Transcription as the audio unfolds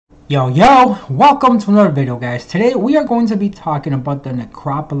Yo, welcome to another video, guys. Today we are going to be talking about the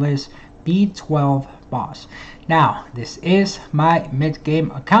Necropolis B12 boss. Now, this is my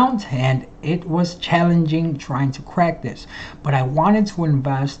mid-game account and it was challenging trying to crack this, but I wanted to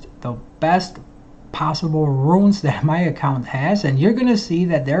invest the best possible runes that my account has, and you're gonna see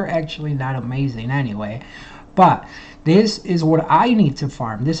that they're actually not amazing anyway, but this is what I need to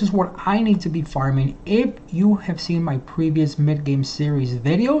farm. This is what I need to be farming. If you have seen my previous mid-game series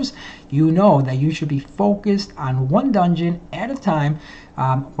videos, you know that you should be focused on one dungeon at a time.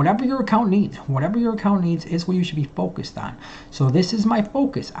 Whatever your account needs is what you should be focused on. So this is my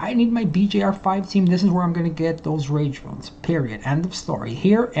focus. I need my BJR5 team. This is where I'm going to get those rage runes, period. End of story.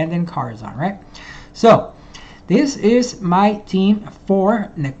 Here and then Karzhan, right? So this is my team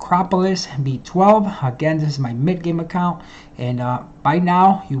for Necropolis B12. Again, this is my mid-game account, and by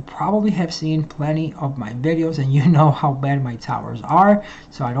now you probably have seen plenty of my videos and you know how bad my towers are,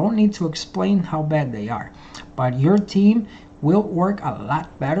 so I don't need to explain how bad they are. But your team will work a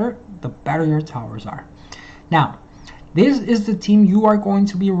lot better the better your towers are. Now, this is the team you are going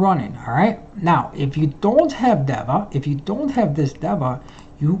to be running, all right? Now, if you don't have Deva, if you don't have this Deva,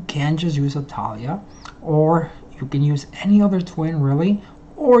 you can just use a Talia, or you can use any other twin really,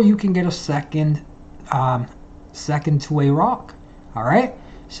 or you can get a second to a rock. All right,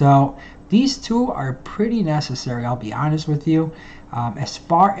 so these two are pretty necessary, I'll be honest with you. As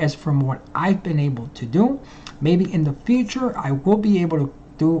far as from what I've been able to do, maybe in the future I will be able to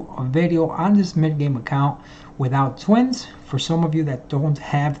do a video on this mid-game account without twins for some of you that don't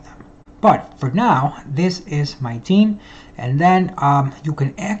have them. But for now, this is my team, and then you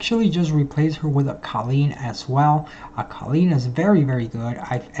can actually just replace her with a Colleen as well. A Colleen is very, very good.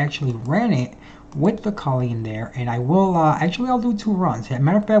 I've actually ran it with the Colleen there, and I will I'll do 2 runs. As a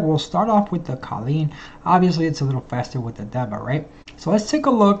matter of fact, we'll start off with the Colleen. Obviously, it's a little faster with the Deva, right? So let's take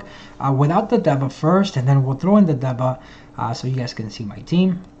a look without the Deva first, and then we'll throw in the Deva so you guys can see my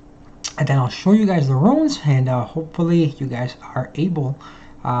team. And then I'll show you guys the runes, and hopefully you guys are able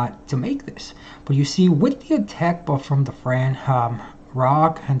to make this. But you see, with the attack buff from the Fran,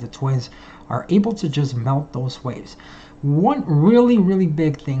 Rock and the twins are able to just melt those waves. One really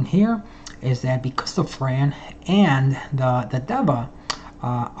big thing here is that because the Fran and the Deva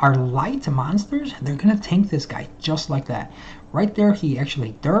are light monsters, they're gonna tank this guy just like that. Right there, he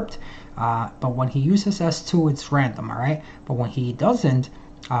actually derped, but when he uses S2, it's random, all right? But when he doesn't,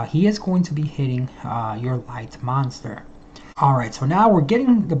 he is going to be hitting your light monster. Alright, so now we're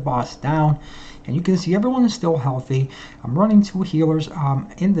getting the boss down, and you can see everyone is still healthy. I'm running 2 healers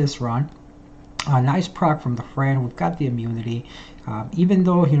in this run. Nice proc from the Fran. We've got the immunity. Even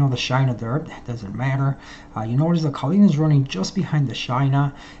though, you know, the Shina derp, it doesn't matter. You notice the Colleen is running just behind the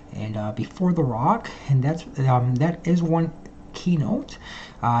Shina and before the Rock, and that is one keynote.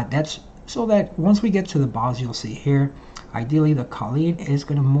 That's so that once we get to the boss, you'll see here, ideally the Colleen is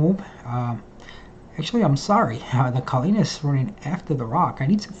going to move. Actually, I'm sorry, the Colleen is running after the Rock. I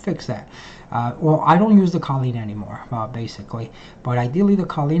need to fix that. Well, I don't use the Colleen anymore, basically. But ideally, the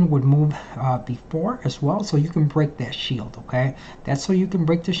Colleen would move before as well, so you can break that shield, okay? That's so you can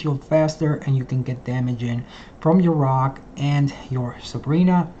break the shield faster, and you can get damage in from your Rock and your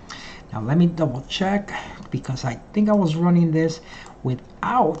Sabrina. Now, let me double check, because I think I was running this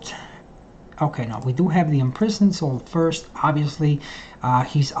without... Okay, no, we do have the Imprisoned Soul first. Obviously,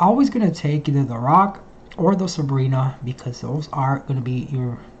 he's always going to take either the Rock or the Sabrina, because those are going to be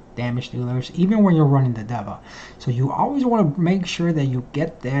your damage dealers, even when you're running the Deva. So you always want to make sure that you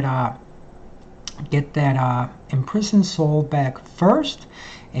get that Imprisoned Soul back first,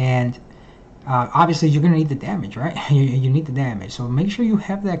 and obviously you're going to need the damage, right? you need the damage, so make sure you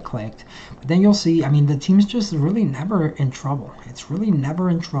have that clicked. But then you'll see, I mean, the team's just really never in trouble. It's really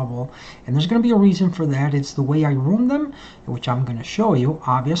never in trouble, and there's going to be a reason for that. It's the way I rune them, which I'm going to show you,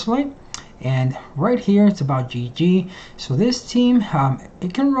 obviously. And right here, it's about GG. So this team,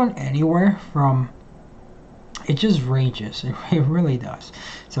 it can run anywhere from... It just ranges. It really does.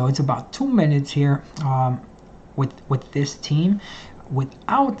 So it's about 2 minutes here with this team.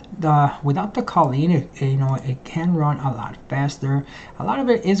 Without the Colleen, it can run a lot faster. A lot of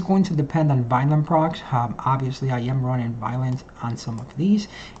it is going to depend on violent procs. Obviously, I am running violence on some of these.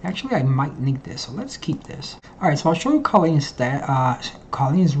 Actually, I might need this, so let's keep this. All right, so I'll show you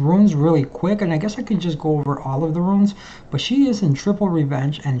Colleen's runes really quick, and I guess I can just go over all of the runes. But she is in triple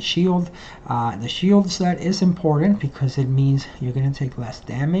revenge and shield. The shield set is important because it means you're gonna take less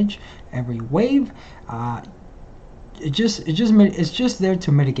damage every wave. It's just there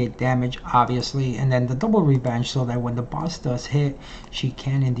to mitigate damage, obviously, and then the double revenge so that when the boss does hit, she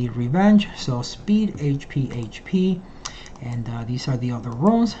can indeed revenge. So speed, HP, And these are the other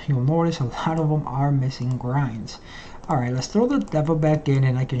runes. You'll notice a lot of them are missing grinds. Alright, let's throw the devil back in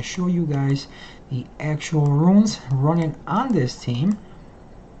and I can show you guys the actual runes running on this team.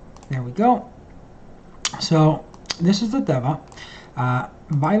 There we go. So this is the devil.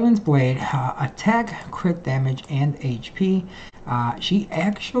 Violence Blade, attack, crit damage, and HP. She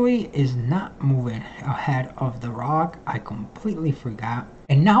actually is not moving ahead of the rock. I completely forgot.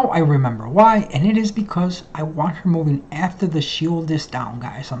 And now I remember why, and it is because I want her moving after the shield is down,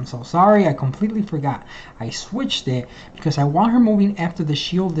 guys. I'm so sorry, I completely forgot. I switched it because I want her moving after the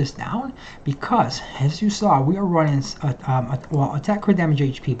shield is down, because as you saw, we are running well, attack, crit damage,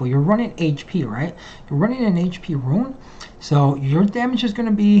 HP, but you're running HP, right? You're running an HP rune, so your damage is going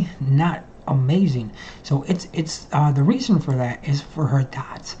to be not amazing. So it's the reason for that is for her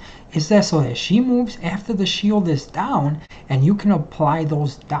dots. Is that so that she moves after the shield is down and you can apply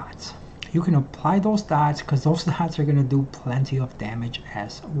those dots. You can apply those dots because those dots are going to do plenty of damage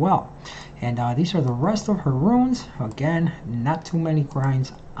as well. And these are the rest of her runes. Again, not too many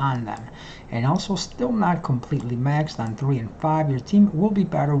grinds on them. And also still not completely maxed on 3 and 5. Your team will be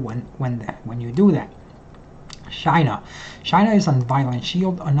better when you do that. Shina. Shina is on Violent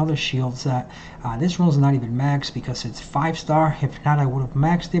Shield, another shield set. This rune is not even maxed because it's 5-star. If not, I would have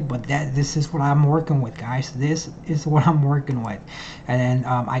maxed it, but this is what I'm working with, guys. This is what I'm working with. And then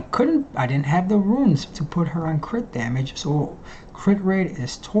I didn't have the runes to put her on crit damage, so crit rate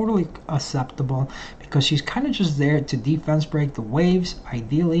is totally acceptable because she's kind of just there to defense break the waves,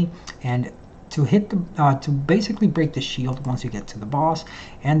 ideally, and to hit the to basically break the shield once you get to the boss.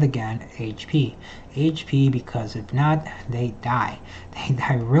 And again, HP, because if not, they die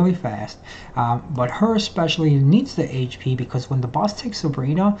really fast. But her especially needs the HP because when the boss takes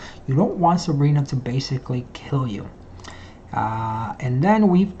Sabrina, you don't want Sabrina to basically kill you. And then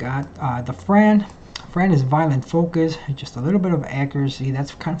we've got the Fran. Fran is Violent Focus, just a little bit of accuracy.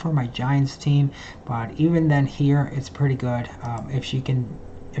 That's kind of for my Giants team, but even then here it's pretty good. If she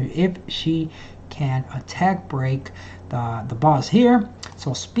can attack break the boss here.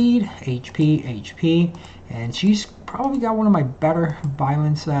 So speed, HP, and she's probably got one of my better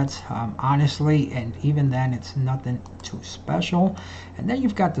violence sets, honestly, and even then it's nothing too special. And then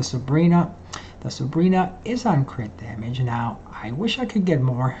you've got the Sabrina. The Sabrina is on crit damage. Now, I wish I could get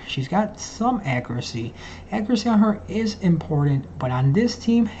more. She's got some accuracy. Accuracy on her is important, but on this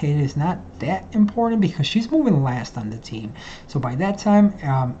team, it is not that important because she's moving last on the team. So by that time,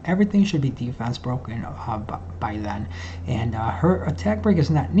 everything should be defense broken by then. And her attack break is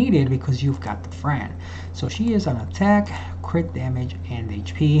not needed because you've got the Fran. So she is on attack, crit damage, and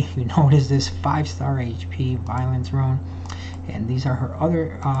HP. You notice this 5-star HP violence rune. And these are her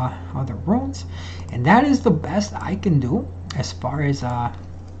other runes, and that is the best I can do as far as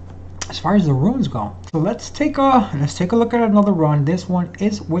the runes go. So let's take a look at another run. This one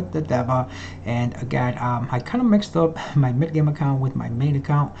is with the Deva, and again, I kind of mixed up my mid-game account with my main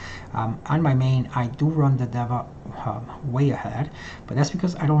account. On my main, I do run the Deva way ahead, but that's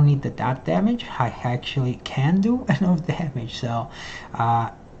because I don't need the dot damage. I actually can do enough damage, so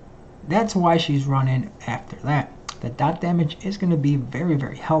that's why she's running after that. The dot damage is going to be very,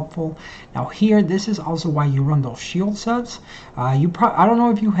 very helpful. Now here, this is also why you run those shield sets. I don't know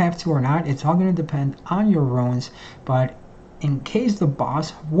if you have to or not. It's all going to depend on your runes, but in case the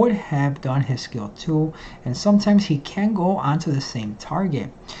boss would have done his skill 2, and sometimes he can go onto the same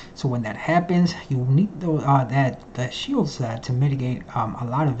target. So when that happens, you need that shield set to mitigate a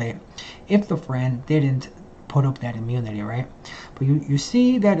lot of it if the friend didn't put up that immunity, right? But you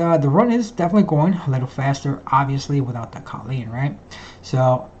see that the run is definitely going a little faster, obviously without the Colleen, right?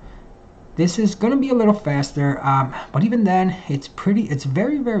 So this is going to be a little faster, but even then it's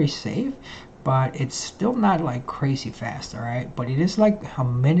very, very safe, but it's still not like crazy fast, all right? But it is like a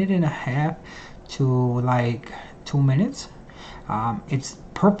minute and a half to like 2 minutes. It's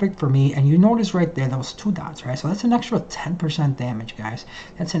perfect for me, and you notice right there those 2 dots, right? So that's an extra 10% damage, guys.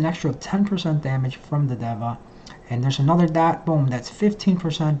 That's an extra 10% damage from the Deva. And there's another dot, boom, that's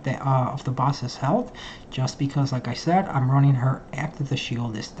 15% of the boss's health, just because, like I said, I'm running her after the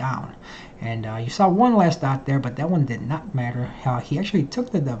shield is down. And you saw one last dot there, but that one did not matter. He actually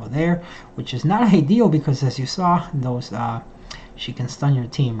took the Deva there, which is not ideal because, as you saw, those she can stun your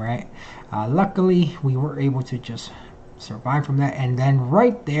team, right? Luckily, we were able to just survive from that. And then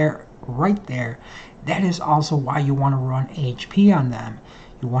right there, that is also why you want to run HP on them.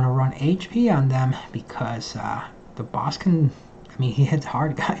 You want to run HP on them because the boss can, I mean, he hits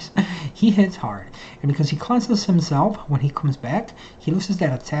hard, guys. He hits hard, and because he cleanses himself when he comes back, he loses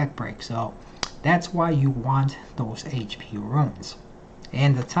that attack break. So that's why you want those HP runes.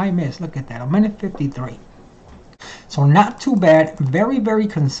 And the time is, look at that, 1:53. So not too bad. Very, very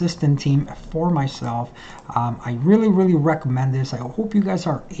consistent team for myself. I really, really recommend this. I hope you guys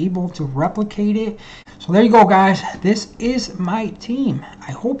are able to replicate it. So there you go, guys. This is my team.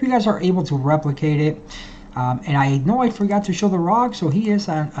 I hope you guys are able to replicate it. And I know I forgot to show the rock. So he is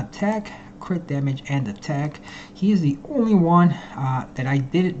on attack, crit damage, and attack. He is the only one that I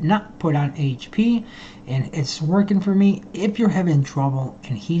did not put on HP, and it's working for me. If you're having trouble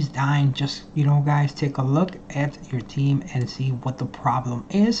and he's dying, just, you know, guys, take a look at your team and see what the problem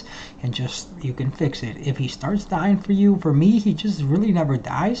is, and just, you can fix it. If he starts dying for you, for me, he just really never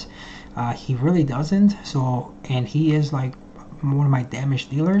dies. He really doesn't. So, and he is like one of my damage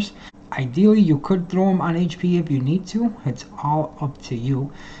dealers. Ideally, you could throw him on HP if you need to. It's all up to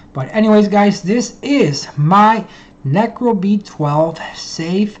you. But anyways, guys, this is my N-b12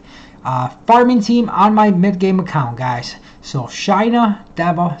 safe farming team on my mid-game account, guys. So Shina,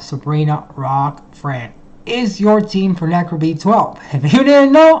 Deva, Sabrina, Rock, Fran is your team for N-b12. If you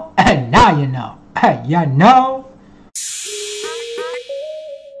didn't know, now you know. You know.